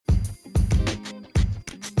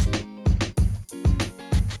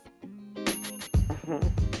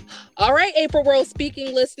All right, April Rose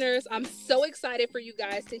speaking listeners. I'm so excited for you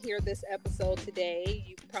guys to hear this episode today.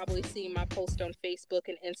 You've probably seen my post on Facebook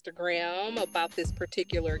and Instagram about this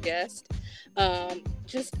particular guest.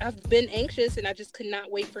 I've been anxious and I just could not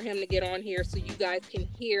wait for him to get on here so you guys can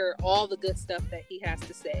hear all the good stuff that he has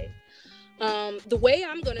to say. The way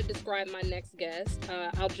I'm going to describe my next guest,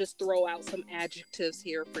 I'll just throw out some adjectives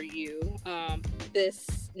here for you.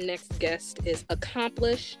 This next guest is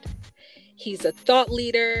accomplished. He's a thought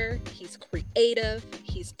leader, he's creative,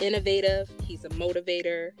 he's innovative, he's a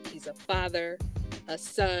motivator, he's a father, a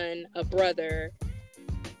son, a brother,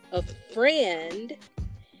 a friend.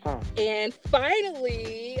 And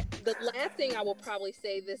finally, the last thing I will probably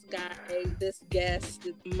say, this guest,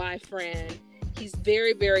 my friend, he's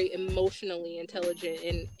very, very emotionally intelligent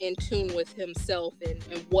and in tune with himself and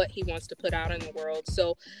what he wants to put out in the world.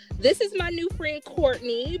 So this is my new friend,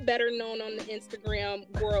 Courtney, better known on the Instagram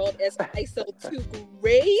world as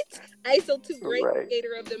ISO2Great. ISO2Great, right.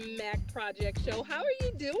 Creator of the Mac Project Show. How are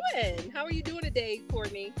you doing? How are you doing today,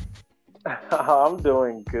 Courtney? I'm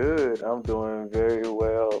doing good. I'm doing very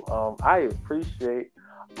well. I appreciate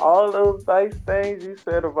all those nice things you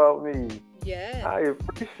said about me. Yeah. I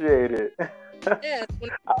appreciate it. Yes.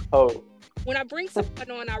 When I bring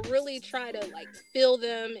someone on, I really try to feel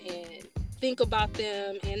them and think about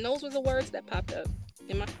them, and those were the words that popped up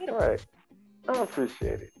in my head. Right. I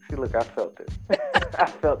appreciate it. See, look, I felt it. I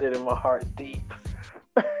felt it in my heart deep.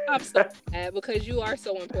 I'm so glad because you are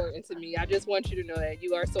so important to me. I just want you to know that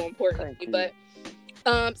you are so important to me.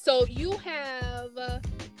 But so you have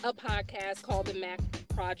a podcast called the Mac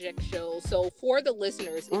Project Show. So for the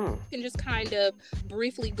listeners, if you can just kind of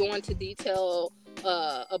briefly go into detail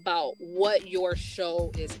about what your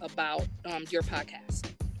show is about, your podcast.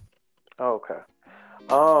 Okay.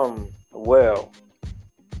 Well,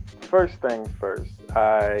 first thing first,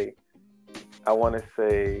 I want to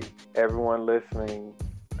say, everyone listening,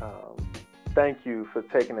 thank you for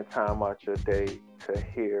taking the time out your day to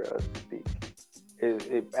hear us speak.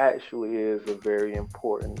 It actually is a very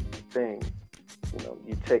important thing. You know,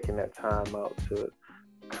 you taking that time out to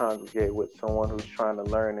congregate with someone who's trying to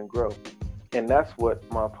learn and grow. And that's what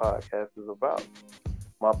my podcast is about.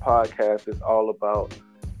 My podcast is all about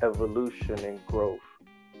evolution and growth.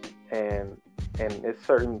 And it's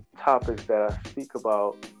certain topics that I speak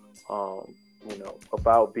about,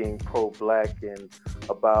 about being pro-Black and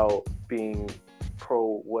about being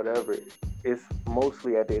pro-whatever. It's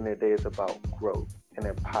mostly, at the end of the day, it's about growth and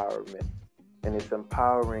empowerment. And it's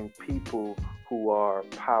empowering people who are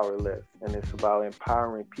powerless. And it's about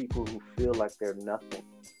empowering people who feel like they're nothing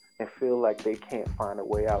and feel like they can't find a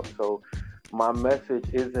way out. So my message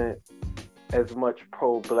isn't as much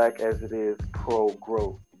pro-Black as it is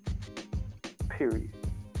pro-growth, period.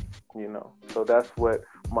 So that's what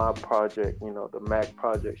my project, the Mac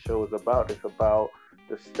Project Show is about. It's about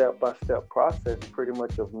the step-by-step process, pretty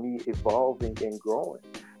much, of me evolving and growing.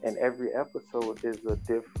 And every episode is a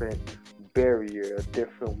different barrier, a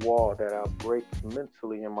different wall that I break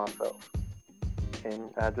mentally in myself. And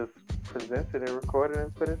I just presented it, recorded it,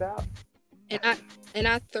 and put it out. And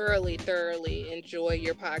I thoroughly enjoy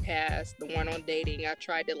your podcast, the one on dating. I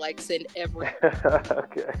tried to send everyone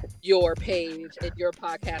your page and your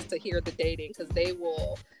podcast to hear the dating, because they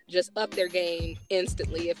will just up their game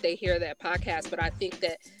instantly if they hear that podcast. But I think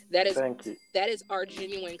that is our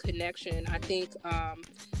genuine connection. I think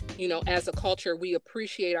as a culture, we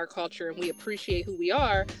appreciate our culture and we appreciate who we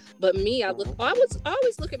are. But me, I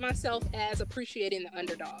always look at myself as appreciating the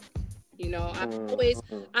underdog.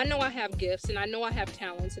 I know I have gifts and I know I have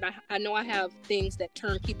talents and I know I have things that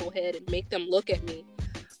turn people's head and make them look at me.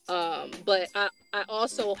 But I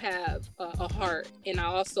also have a heart, and I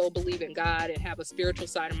also believe in God and have a spiritual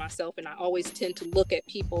side of myself. And I always tend to look at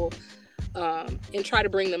people and try to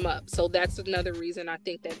bring them up. So that's another reason I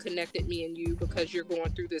think that connected me and you, because you're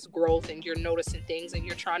going through this growth and you're noticing things and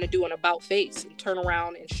you're trying to do an about face and turn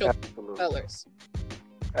around and show colors.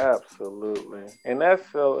 Absolutely. And that's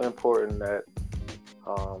so important that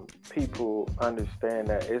people understand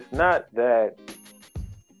that it's not that,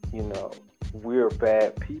 we're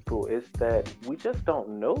bad people. It's that we just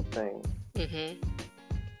don't know things.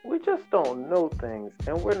 Mm-hmm. We just don't know things,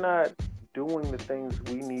 and we're not doing the things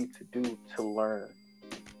we need to do to learn.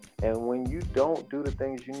 And when you don't do the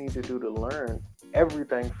things you need to do to learn,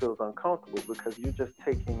 everything feels uncomfortable because you're just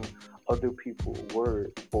taking other people's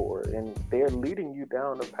words for it, and they're leading you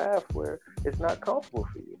down a path where it's not comfortable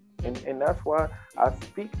for you. And that's why I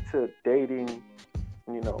speak to dating,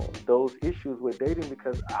 those issues with dating,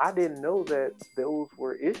 because I didn't know that those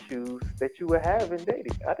were issues that you would have in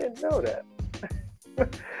dating. I didn't know that.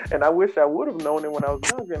 And I wish I would have known it when I was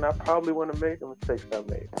younger, and I probably wouldn't have made the mistakes I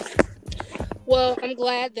made. Well, I'm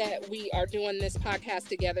glad that we are doing this podcast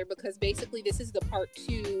together because basically this is the part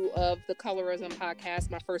 2 of the Colorism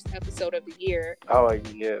podcast, my first episode of the year. Oh,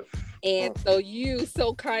 yes. And so you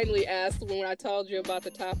so kindly asked when I told you about the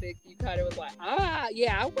topic, you kind of was like,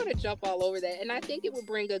 yeah, I want to jump all over that. And I think it would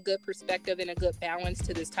bring a good perspective and a good balance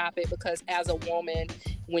to this topic because as a woman,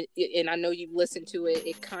 and I know you've listened to it,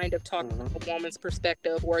 it kind of talks about a woman's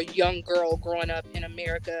perspective or a young girl growing up in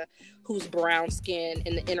America who's brown skinned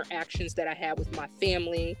and the interactions that I had with my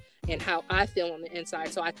family and how I feel on the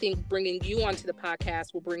inside. So I think bringing you onto the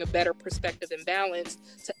podcast will bring a better perspective and balance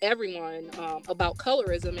to everyone about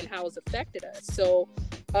colorism and how it's affected us. So,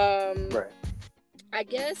 Right. I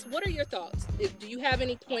guess, what are your thoughts? Do you have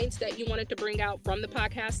any points that you wanted to bring out from the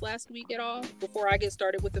podcast last week at all before I get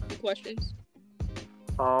started with a few questions?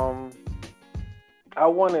 I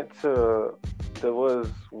wanted to. There was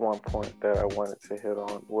one point that I wanted to hit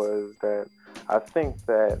on was that I think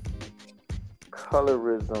that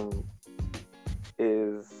colorism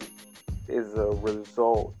is a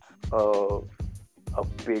result of a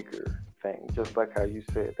bigger thing, just like how you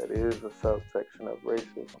said that it is a subsection of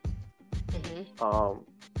racism.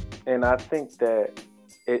 And I think that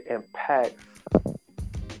it impacts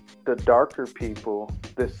the darker people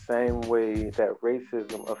the same way that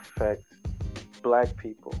racism affects Black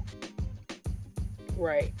people.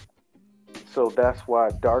 Right. So that's why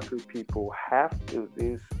darker people have to,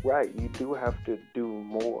 is right, you do have to do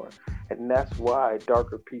more. And that's why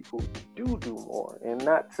darker people do more. And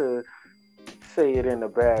not to say it in a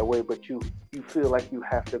bad way, but you feel like you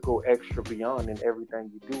have to go extra beyond in everything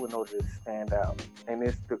you do in order to stand out. And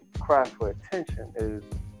it's the cry for attention is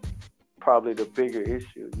probably the bigger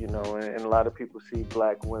issue, you know, and a lot of people see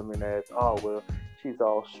Black women as, oh, well, she's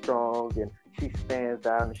all strong and she stands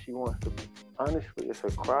out and she wants to, honestly, it's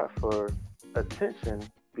a cry for attention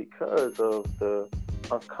because of the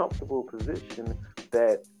uncomfortable position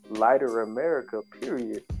that lighter America,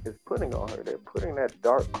 period, is putting on her. They're putting that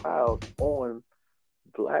dark cloud on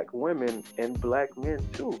Black women and Black men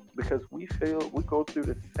too, because we feel we go through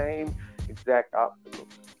the same exact obstacles,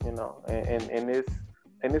 you know, and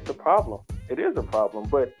it's a problem. It is a problem,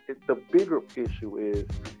 but the bigger issue is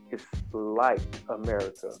it's light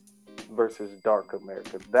America versus dark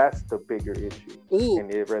America. That's the bigger issue. Ooh. And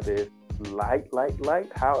whether it's light,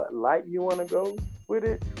 how light you want to go with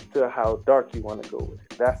it to how dark you want to go with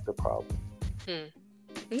it. That's the problem.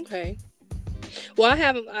 Okay. Well,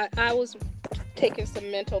 I was taking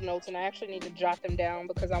some mental notes and I actually need to jot them down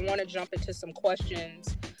because I want to jump into some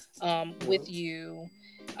questions with you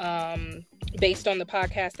based on the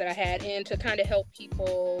podcast that I had and to kind of help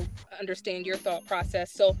people understand your thought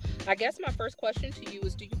process. So I guess my first question to you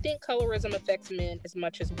is, do you think colorism affects men as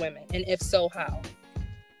much as women? And if so, how?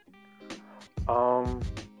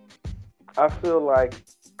 I feel like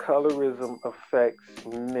colorism affects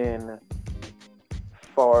men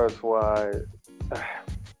far as why,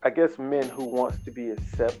 I guess men who wants to be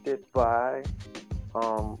accepted by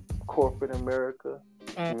corporate America,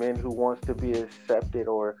 men who wants to be accepted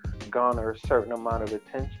or garner a certain amount of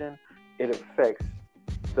attention, it affects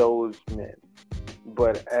those men.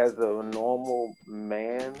 But as a normal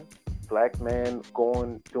man, Black man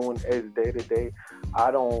doing his day to day,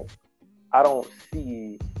 I don't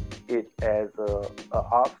see it as a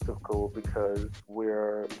obstacle because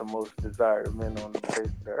we're the most desired men on the face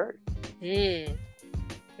of the earth.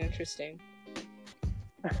 Interesting.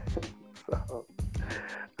 So,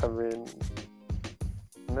 I mean,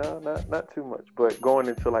 no, not too much. But going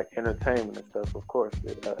into like entertainment and stuff, of course,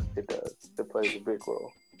 it does. It plays a big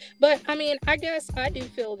role. But I mean, I guess I do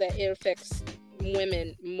feel that it affects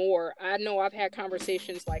women more. I know I've had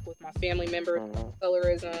conversations like with my family members about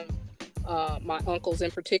colorism. My uncles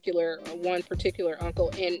in particular, one particular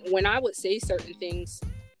uncle, and when I would say certain things,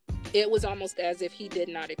 it was almost as if he did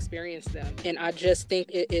not experience them. And I just think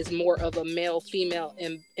it is more of a male-female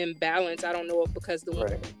imbalance. I don't know if because the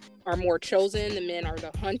women are more chosen, the men are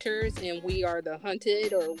the hunters, and we are the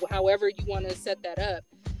hunted, or however you want to set that up.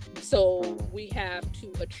 So we have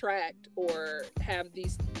to attract or have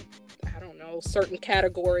these, I don't know, certain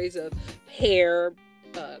categories of hair,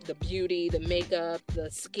 the beauty, the makeup,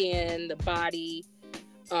 the skin, the body.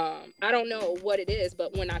 I don't know what it is,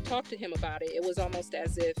 but when I talked to him about it, it was almost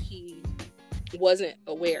as if he wasn't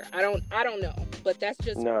aware. I don't know, but that's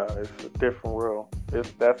just... No, it's a different world.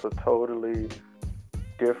 That's a totally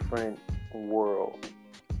different world.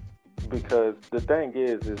 Because the thing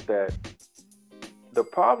is that the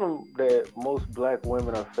problem that most Black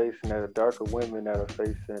women are facing, that are darker women that are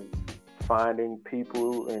facing, finding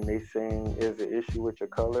people and they saying is an issue with your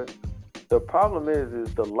color. The problem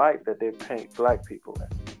is the light that they paint Black people in.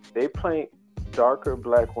 They paint darker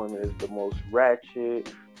black women is the most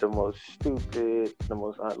ratchet, the most stupid, the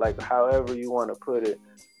most like however you want to put it.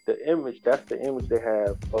 That's the image they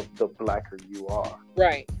have of the blacker you are.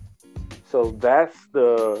 Right. So that's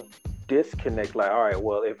the disconnect. Like, all right,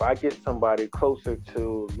 well, if I get somebody closer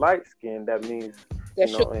to light skin, that means that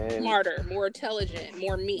smarter, more intelligent,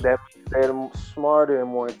 more me. They're smarter and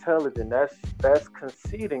more intelligent. That's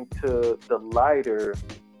conceding to the lighter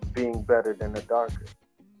being better than the darker.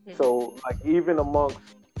 Mm-hmm. So, like, even amongst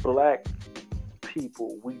black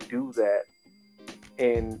people, we do that,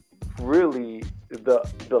 and really,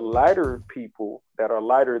 the lighter people that are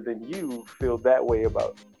lighter than you feel that way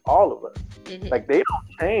about all of us. Mm-hmm. Like, they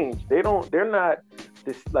don't change. They're not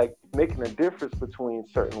just like making a difference between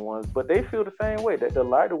certain ones, but they feel the same way, that the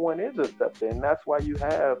lighter one is accepted. And that's why you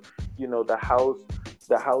have, the house,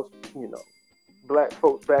 black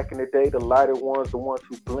folks back in the day, the lighter ones, the ones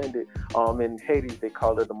who blended. In Haiti, they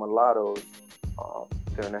called it the mulattoes.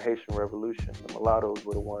 During the Haitian Revolution, the mulattoes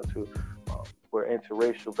were the ones who were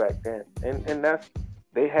interracial back then, and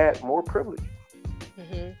they had more privilege.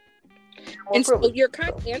 Mm-hmm. And so you're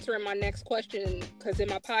kind of answering my next question, because in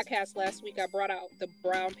my podcast last week, I brought out the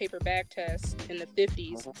brown paper bag test in the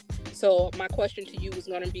 50s. Mm-hmm. So my question to you was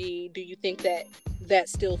going to be, do you think that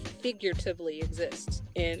still figuratively exists?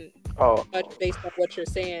 And based on what you're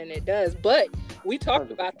saying, it does. But we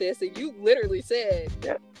talked about this, and you literally said,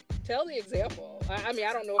 tell the example. I mean,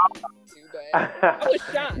 I don't know if you do, but I was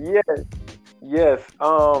shocked. Yes.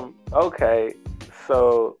 Okay.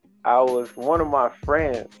 So one of my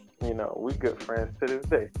friends, we good friends to this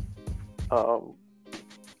day. I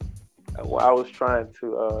was trying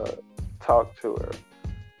to talk to her,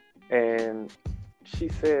 and she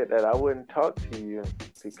said that I wouldn't talk to you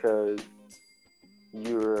because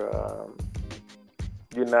you're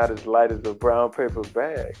not as light as a brown paper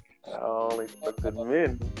bag. I only talk to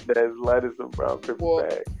men that as light as a brown paper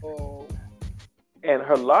bag. Whoa. And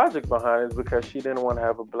her logic behind it is because she didn't want to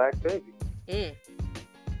have a black baby. Mm.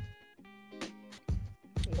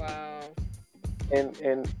 Wow.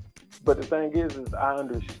 But the thing is I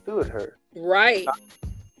understood her. Right.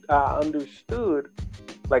 I understood.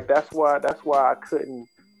 Like, that's why I couldn't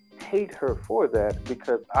hate her for that,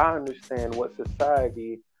 because I understand what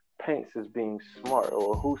society paints as being smart,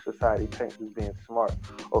 or who society paints as being smart,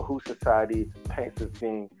 or who society paints as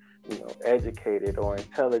being, educated or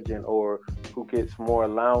intelligent, or who gets more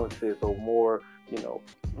allowances or more,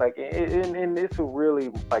 like, and it's a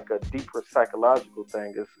really like a deeper psychological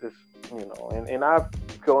thing. It's and I've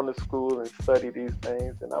gone to school and studied these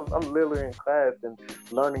things, and I'm literally in class and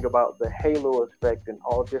learning about the halo effect and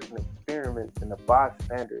all different experiments and the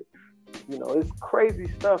bystander. It's crazy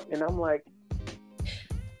stuff, and I'm like,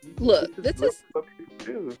 look, this is what people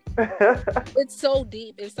do. It's so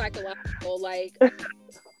deep and psychological, like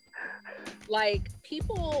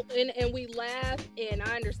people, and we laugh, and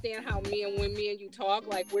I understand how when me and you talk,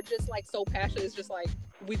 like, we're just like so passionate. It's just like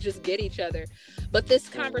we just get each other, but this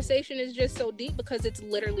conversation is just so deep because it's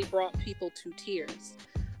literally brought people to tears.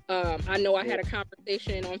 I know I had a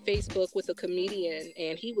conversation on Facebook with a comedian,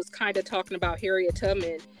 and he was kind of talking about Harriet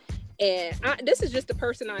Tubman. And this is just the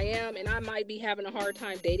person I am, and I might be having a hard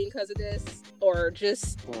time dating because of this, or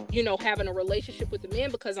just, having a relationship with the men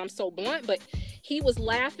because I'm so blunt. But he was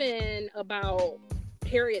laughing about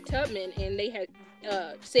Harriet Tubman, and they had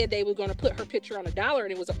said they were going to put her picture on $1,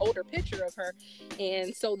 and it was an older picture of her.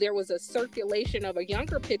 And so there was a circulation of a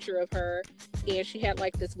younger picture of her, and she had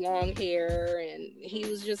like this long hair, and he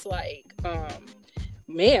was just like,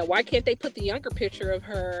 man, why can't they put the younger picture of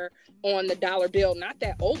her on the dollar bill, not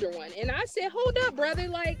that older one? And I said, hold up, brother,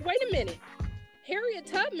 like, wait a minute. Harriet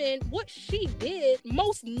Tubman, what she did,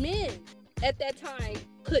 most men at that time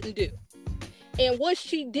couldn't do. And what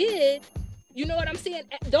she did, you know what I'm saying?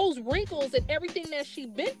 Those wrinkles and everything that she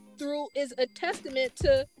been through is a testament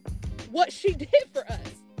to what she did for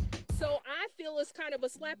us. So I feel it's kind of a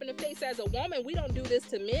slap in the face as a woman. We don't do this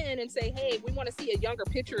to men and say, hey, we want to see a younger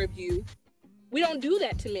picture of you. We don't do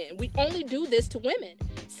that to men. We only do this to women.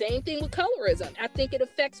 Same thing with colorism. I think it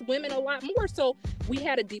affects women a lot more. So we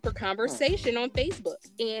had a deeper conversation on Facebook,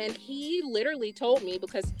 and he literally told me,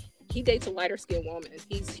 because he dates a lighter skinned woman.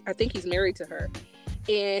 I think he's married to her.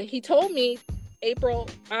 And he told me, April,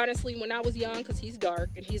 honestly, when I was young, because he's dark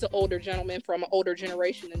and he's an older gentleman from an older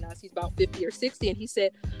generation than us, he's about 50 or 60. And he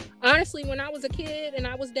said, honestly, when I was a kid and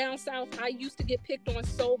I was down south, I used to get picked on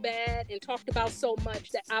so bad and talked about so much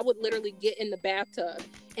that I would literally get in the bathtub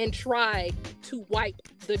and try to wipe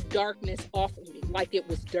the darkness off of me like it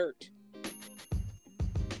was dirt.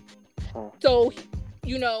 So,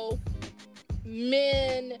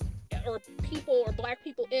 men or people or Black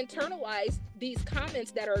people internalize these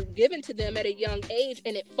comments that are given to them at a young age,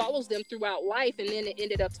 and it follows them throughout life. And then we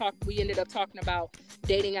ended up talking about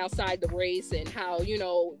dating outside the race, and how, you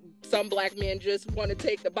know, some Black men just want to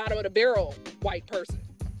take the bottom of the barrel white person,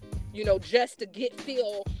 you know, just to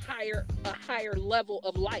feel a higher level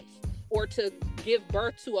of life, or to give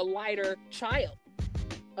birth to a lighter child.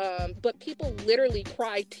 But people literally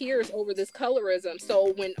cry tears over this colorism.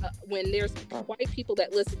 So when there's white people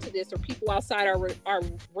that listen to this, or people outside our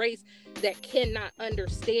race that cannot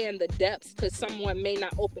understand the depths, because someone may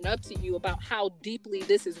not open up to you about how deeply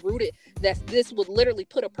this is rooted, that this would literally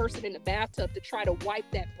put a person in the bathtub to try to wipe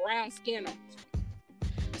that brown skin off.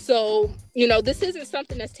 So, you know, this isn't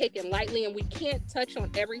something that's taken lightly, and we can't touch on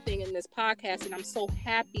everything in this podcast. And I'm so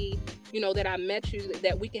happy, you know, that I met you,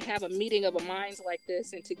 that we can have a meeting of the minds like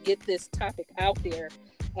this, and to get this topic out there.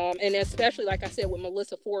 And especially, like I said, with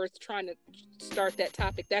Melissa Forrest trying to start that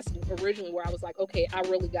topic, that's originally where I was like, okay, I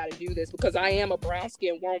really got to do this, because I am a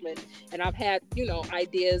brown-skinned woman, and I've had, you know,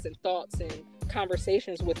 ideas and thoughts and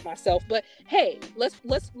conversations with myself. But hey, let's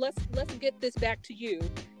get this back to you.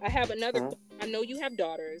 I have another. I know you have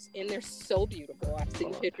daughters, and they're so beautiful. I've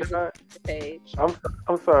seen pictures on the page. I'm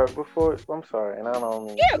sorry. I'm sorry, and I don't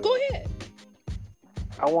mean. Yeah, go ahead.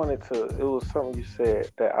 I wanted to. It was something you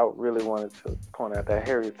said that I really wanted to point out. That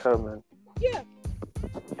Harriet Tubman. Yeah.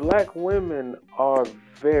 Black women are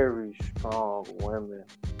very strong women.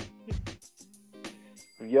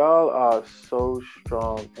 Y'all are so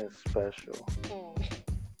strong and special.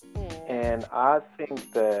 And I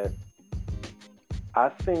think that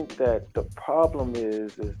the problem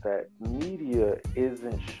is that media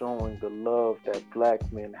isn't showing the love that Black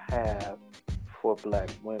men have for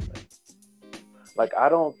Black women. Like, I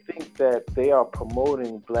don't think that they are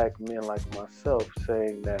promoting Black men like myself,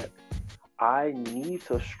 saying that I need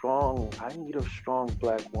a strong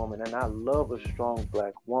Black woman, and I love a strong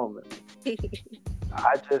Black woman.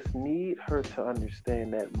 I just need her to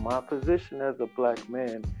understand that my position as a Black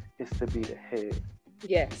man is to be the head.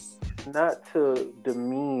 Yes. Not to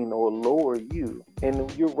demean or lower you. And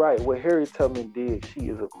you're right, what Harriet Tubman did, she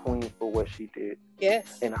is a queen for what she did.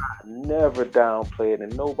 Yes. And I never downplay it.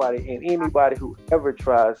 And anybody who ever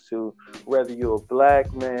tries to, whether you're a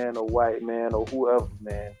Black man, a white man, or whoever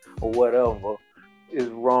man, or whatever, is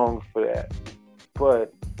wrong for that.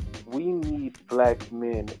 But we need Black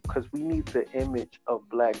men, because we need the image of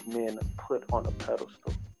Black men put on a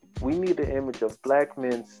pedestal. We need the image of Black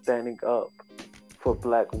men standing up for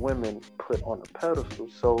Black women put on a pedestal,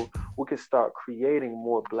 so we can start creating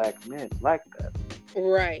more Black men like that.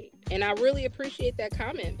 Right. And I really appreciate that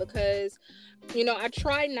comment, because, you know, I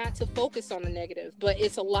try not to focus on the negative, but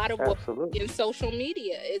it's a lot of what in social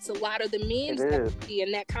media. It's a lot of the memes that we see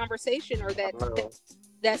in that conversation, or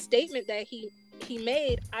that statement that he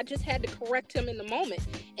made. I just had to correct him in the moment.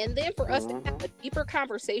 And then for us to have a deeper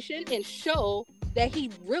conversation and show that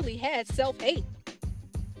he really had self-hate.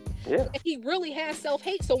 Yeah. He really has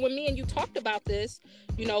self-hate. So when me and you talked about this,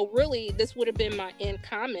 you know, really, this would have been my end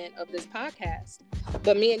comment of this podcast.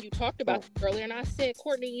 But me and you talked about it earlier, and I said,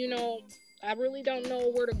 Courtney, you know, I really don't know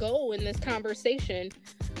where to go in this conversation.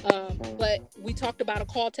 But we talked about a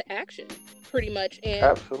call to action, pretty much. And,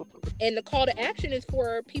 absolutely. And the call to action is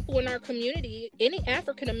for people in our community, any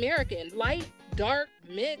African American, light, dark,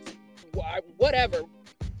 mixed, whatever,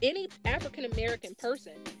 any African American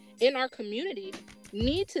person in our community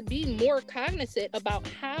need to be more cognizant about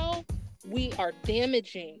how we are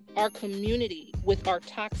damaging our community with our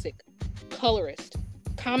toxic, colorist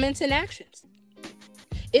comments and actions.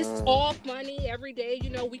 It's all funny every day. You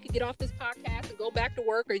know, we could get off this podcast and go back to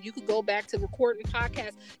work, or you could go back to recording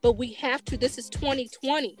podcasts, but we have to, this is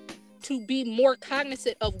 2020, to be more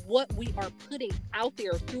cognizant of what we are putting out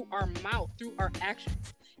there through our mouth, through our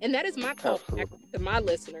actions. And that is my call to my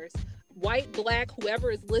listeners. White, Black,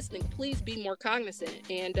 whoever is listening, please be more cognizant.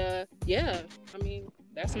 And yeah, I mean,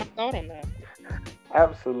 that's my thought on that.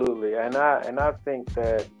 Absolutely. And I think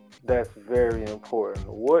that that's very important.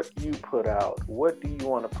 What you put out, what do you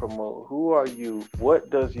want to promote? Who are you?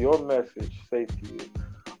 What does your message say to you?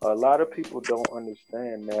 A lot of people don't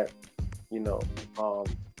understand that, you know,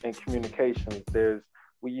 in communications,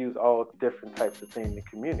 we use all different types of things to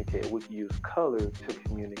communicate. We can use color to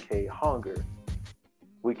communicate hunger.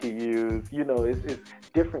 We could use, you know, it's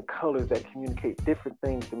different colors that communicate different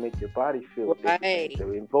things to make your body feel different,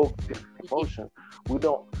 to invoke different emotions.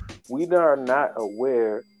 We are not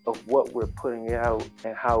aware of what we're putting out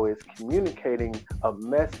and how it's communicating a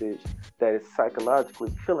message that is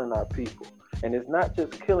psychologically killing our people. And it's not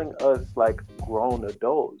just killing us like grown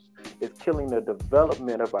adults. It's killing the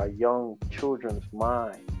development of our young children's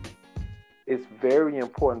mind. It's very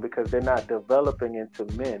important because they're not developing into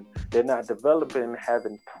men. They're not developing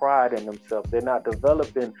having pride in themselves. They're not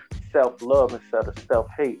developing self-love instead of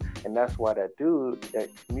self-hate. And that's why that dude, that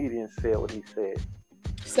comedian, said what he said.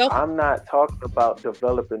 I'm not talking about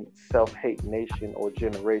developing self-hate nation or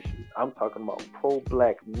generation. I'm talking about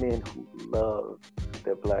pro-black men who love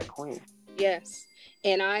their black queen. Yes.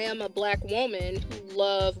 And I am a black woman who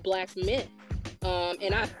love black men.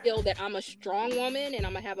 And I feel that I'm a strong woman, and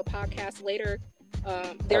I'm going to have a podcast later.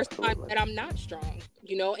 There's times that I'm not strong,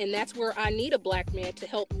 you know, and that's where I need a black man to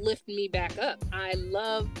help lift me back up. I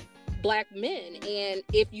love black men, and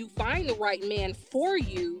if you find the right man for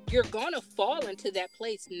you, you're going to fall into that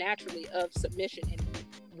place naturally of submission. And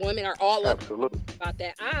women are all up about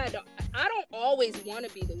that. I don't always want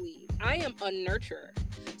to be the lead. I am a nurturer.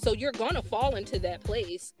 So you're going to fall into that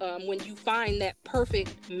place when you find that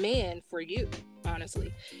perfect man for you,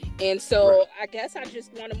 honestly. And so I guess I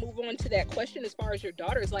just want to move on to that question as far as your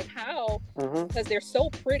daughters, like how, because they're so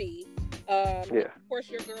pretty. Of course,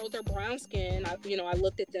 your girls are brown skin. I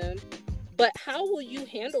looked at them. But how will you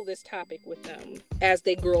handle this topic with them as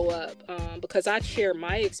they grow up? Because I share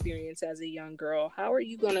my experience as a young girl. How are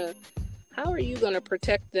you gonna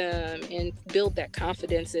protect them and build that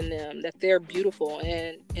confidence in them that they're beautiful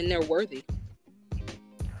and they're worthy?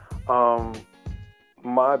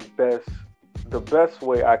 The best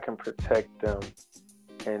way I can protect them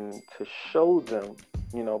and to show them,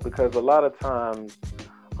 because a lot of times,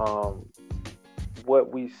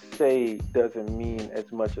 what we say doesn't mean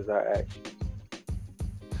as much as our actions.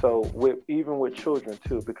 So even with children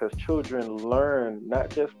too, because children learn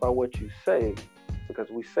not just by what you say, because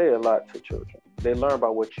we say a lot to children. They learn by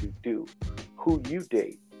what you do, who you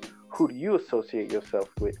date, who do you associate yourself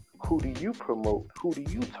with, who do you promote, who do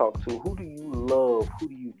you talk to, who do you love, who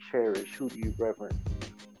do you cherish, who do you reverence.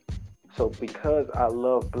 So because I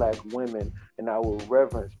love black women and I will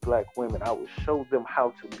reverence black women, I will show them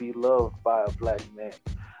how to be loved by a black man.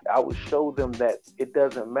 I will show them that it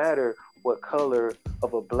doesn't matter what color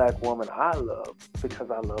of a black woman I love,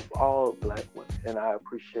 because I love all black women and I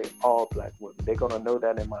appreciate all black women. They're going to know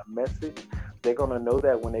that in my message. They're going to know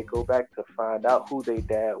that when they go back to find out who their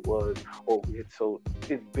dad was. So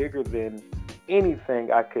it's bigger than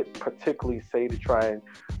anything I could particularly say to try and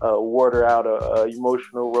water out a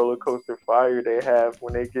emotional roller coaster fire they have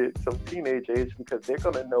when they get some teenage age, because they're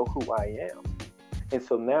going to know who I am. And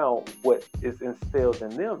so now what is instilled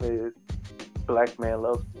in them is black man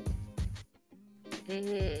loves me.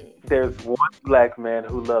 There's one black man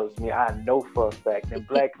who loves me. I know for a fact. And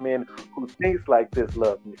black men who thinks like this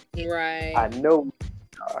love me. Right. I know who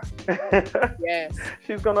they are. Yes.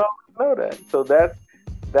 She's going to always know that. So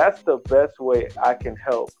that's the best way I can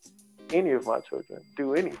help any of my children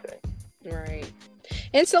do anything. Right.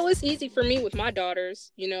 And so it's easy for me with my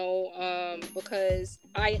daughters, because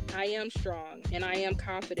I am strong and I am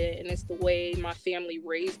confident, and it's the way my family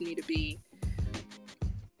raised me to be.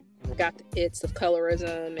 Got the hits of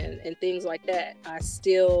colorism and things like that. I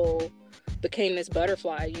still became this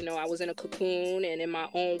butterfly. I was in a cocoon and in my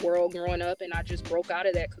own world growing up, and I just broke out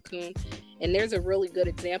of that cocoon. And there's a really good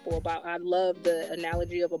example about, I love the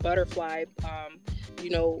analogy of a butterfly.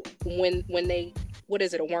 When they, what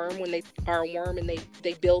is it, a worm? When they are a worm and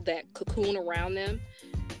they build that cocoon around them.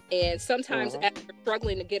 And sometimes after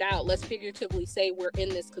struggling to get out, let's figuratively say we're in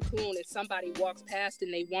this cocoon and somebody walks past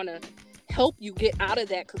and they want to help you get out of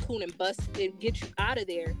that cocoon and bust and get you out of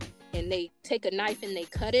there, and they take a knife and they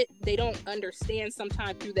cut it. They don't understand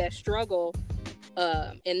sometimes through that struggle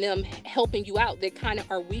and them helping you out, they kind of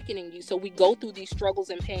are weakening you. So we go through these struggles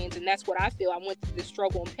and pains, and that's what I feel. I went through this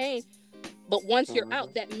struggle and pain, but once you're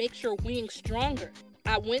out, that makes your wings stronger.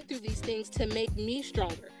 I went through these things to make me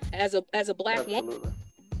stronger as a black woman.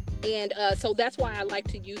 And so that's why I like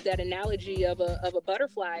to use that analogy of a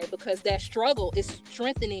butterfly, because that struggle is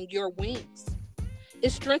strengthening your wings.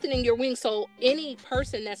 It's strengthening your wings. So any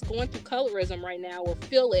person that's going through colorism right now, or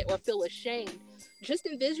feel it or feel ashamed, just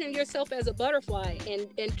envision yourself as a butterfly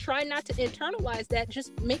and try not to internalize that.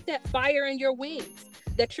 Just make that fire in your wings,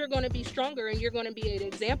 that you're going to be stronger and you're going to be an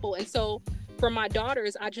example. And so for my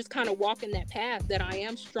daughters, I just kind of walk in that path that I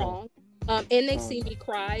am strong. And they see me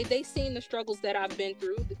cry. They seen the struggles that I've been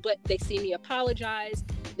through, but they see me apologize.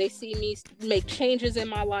 They see me make changes in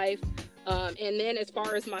my life. And then as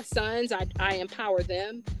far as my sons, I empower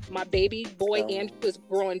them. My baby boy, Andrew, is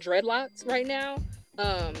growing dreadlocks right now.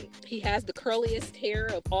 He has the curliest hair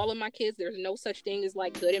of all of my kids. There's no such thing as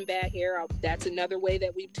like good and bad hair. That's another way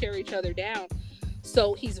that we tear each other down.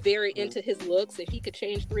 So he's very into his looks, and he could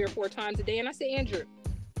change 3 or 4 times a day. And I say, Andrew,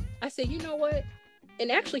 you know what?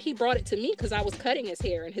 And actually, he brought it to me because I was cutting his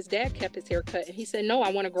hair, and his dad kept his hair cut. And he said, no, I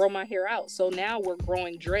want to grow my hair out. So now we're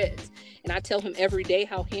growing dreads. And I tell him every day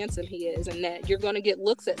how handsome he is, and that you're going to get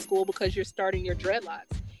looks at school because you're starting your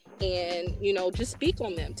dreadlocks. And, you know, just speak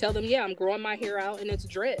on them. Tell them, yeah, I'm growing my hair out and it's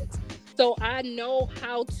dreads. So I know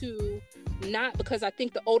how to not, because I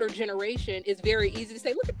think the older generation is very easy to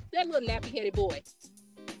say, look at that little nappy-headed boy,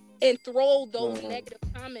 and throw those negative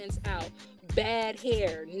comments out. Bad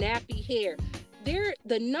hair, nappy hair.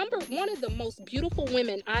 One of the most beautiful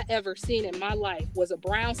women I ever seen in my life was a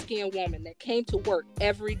brown-skinned woman that came to work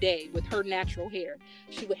every day with her natural hair.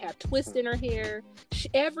 She would have twists in her hair.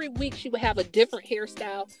 Every week she would have a different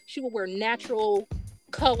hairstyle. She would wear natural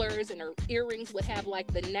colors, and her earrings would have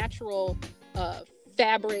like the natural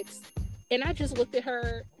fabrics. And I just looked at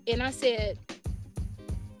her and I said,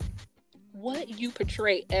 what you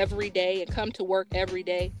portray every day and come to work every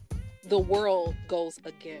day, the world goes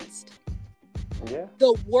against. Yeah.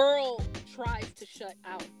 The world tries to shut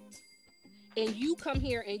out. And you come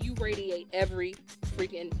here and you radiate every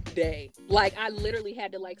freaking day. Like, I literally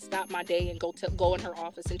had to like stop my day and go in her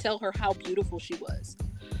office and tell her how beautiful she was.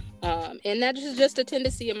 And that is just a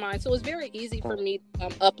tendency of mine. So it's very easy for me to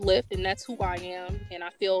uplift, and that's who I am. And I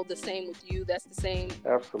feel the same with you. That's the same.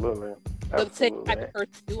 Absolutely. The same type of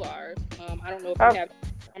person you are. I don't know if you have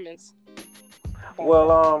comments.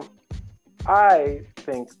 Well, I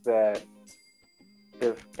think that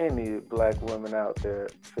if any black women out there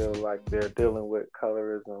feel like they're dealing with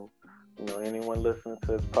colorism, you know, anyone listening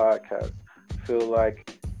to this podcast feel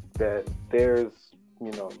like that there's, you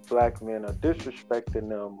know, black men are disrespecting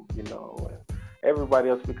them, you know, and everybody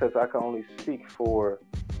else, because I can only speak for,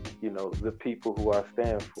 you know, the people who I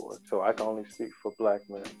stand for. So I can only speak for black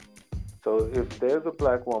men. So if there's a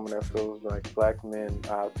black woman that feels like black men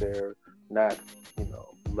out there not, you know,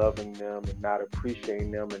 loving them and not appreciating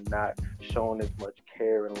them and not showing as much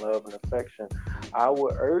care and love and affection, I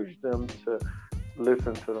would urge them to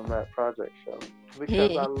listen to the Mac Project Show,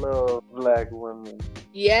 because I love black women.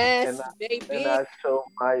 Yes, baby. And I show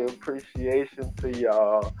my appreciation to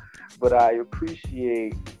y'all, but I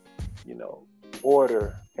appreciate, you know,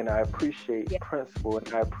 order, and I appreciate principle,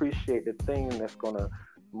 and I appreciate the thing that's going to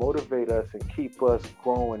motivate us and keep us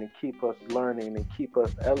growing and keep us learning and keep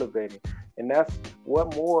us elevating. And that's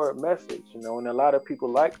what more message, you know, and a lot of people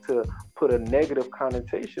like to put a negative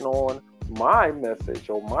connotation on my message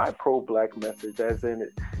or my pro-black message, as in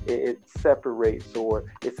it separates or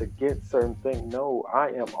it's against certain things. No, I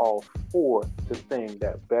am all for the thing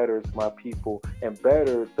that betters my people and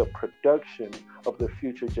betters the production of the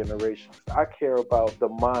future generations. I care about the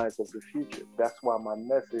minds of the future. That's why my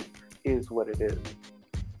message is what it is.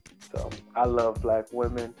 So I love black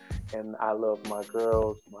women, and I love my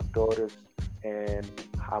girls, my daughters, and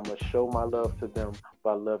I'm going to show my love to them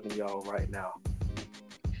by loving y'all right now.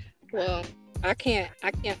 Well, I can't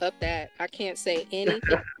up that. I can't say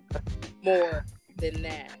anything more than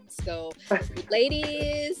that. So,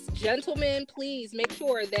 ladies, gentlemen, please make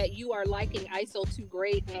sure that you are liking ISO2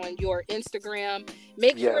 Great on your Instagram.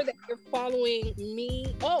 Make sure that you're following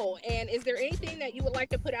me. Oh, and is there anything that you would like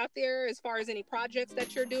to put out there as far as any projects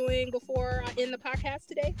that you're doing before I end the podcast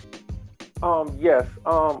today? Yes.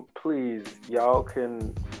 Please, y'all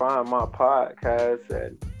can find my podcast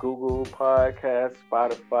at Google Podcasts,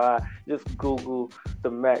 Spotify. Just Google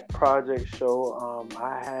the Mac Project Show.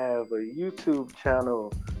 I have a YouTube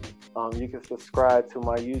channel. You can subscribe to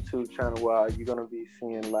my YouTube channel where you're going to be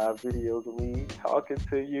seeing live videos of me talking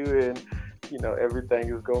to you, and, you know,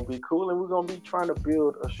 everything is going to be cool. And we're going to be trying to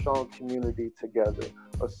build a strong community together,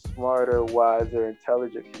 a smarter, wiser,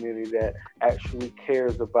 intelligent community that actually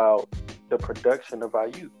cares about the production of our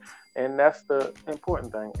youth. And that's the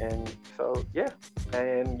important thing. And so, yeah.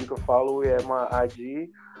 And you can follow me at my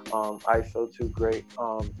IG, ISO2 Great.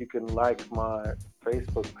 You can like my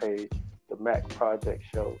Facebook page, the Mac Project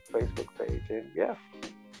Show Facebook page. And yeah.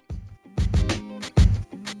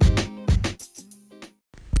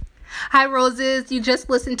 Hi, Roses. You just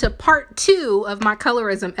listened to part 2 of my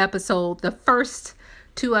colorism episode, the first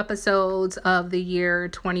 2 episodes of the year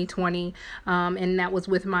 2020. And that was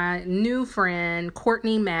with my new friend,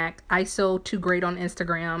 Courtney Mack, ISO2 Great on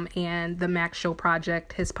Instagram, and the Mac Show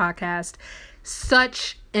Project, his podcast.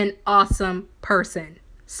 Such an awesome person.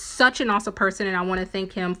 And I want to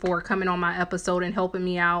thank him for coming on my episode and helping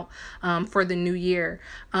me out for the new year.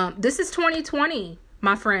 This is 2020,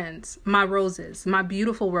 my friends, my roses, my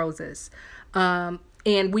beautiful roses.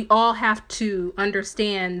 And we all have to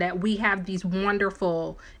understand that we have these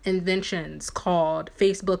wonderful inventions called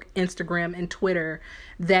Facebook, Instagram, and Twitter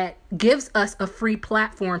that gives us a free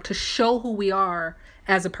platform to show who we are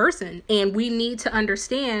as a person. And we need to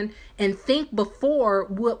understand and think before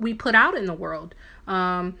what we put out in the world.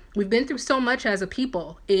 We've been through so much as a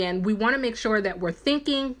people, and we want to make sure that we're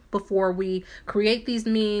thinking before we create these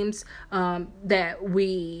memes, that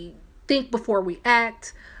we think before we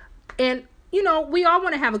act. And you know, we all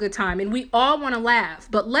want to have a good time and we all want to laugh,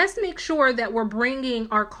 but let's make sure that we're bringing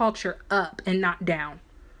our culture up and not down.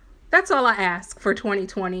 That's all I ask for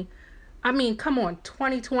 2020. I mean, come on,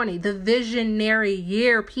 2020, the visionary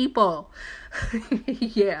year, people.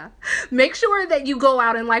 Yeah. Make sure that you go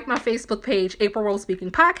out and like my Facebook page, April Rose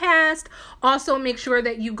Speaking Podcast. Also, make sure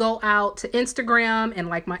that you go out to Instagram and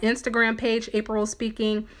like my Instagram page, April Rose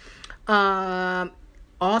Speaking.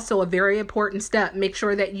 Also, a very important step, make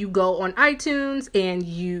sure that you go on iTunes and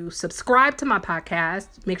you subscribe to my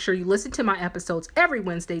podcast. Make sure you listen to my episodes every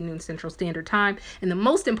Wednesday, noon Central Standard Time. And the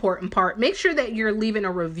most important part, make sure that you're leaving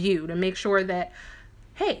a review to make sure that,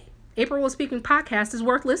 hey, April Rose Speaking Podcast is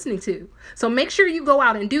worth listening to. So make sure you go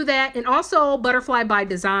out and do that. And also, Butterfly by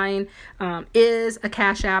Design is a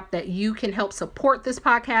Cash App that you can help support this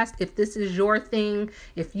podcast. If this is your thing,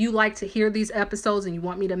 if you like to hear these episodes and you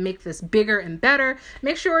want me to make this bigger and better,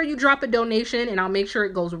 make sure you drop a donation and I'll make sure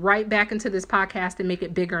it goes right back into this podcast and make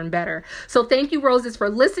it bigger and better. So thank you, Roses, for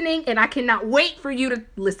listening. And I cannot wait for you to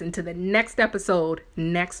listen to the next episode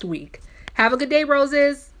next week. Have a good day,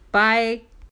 Roses. Bye.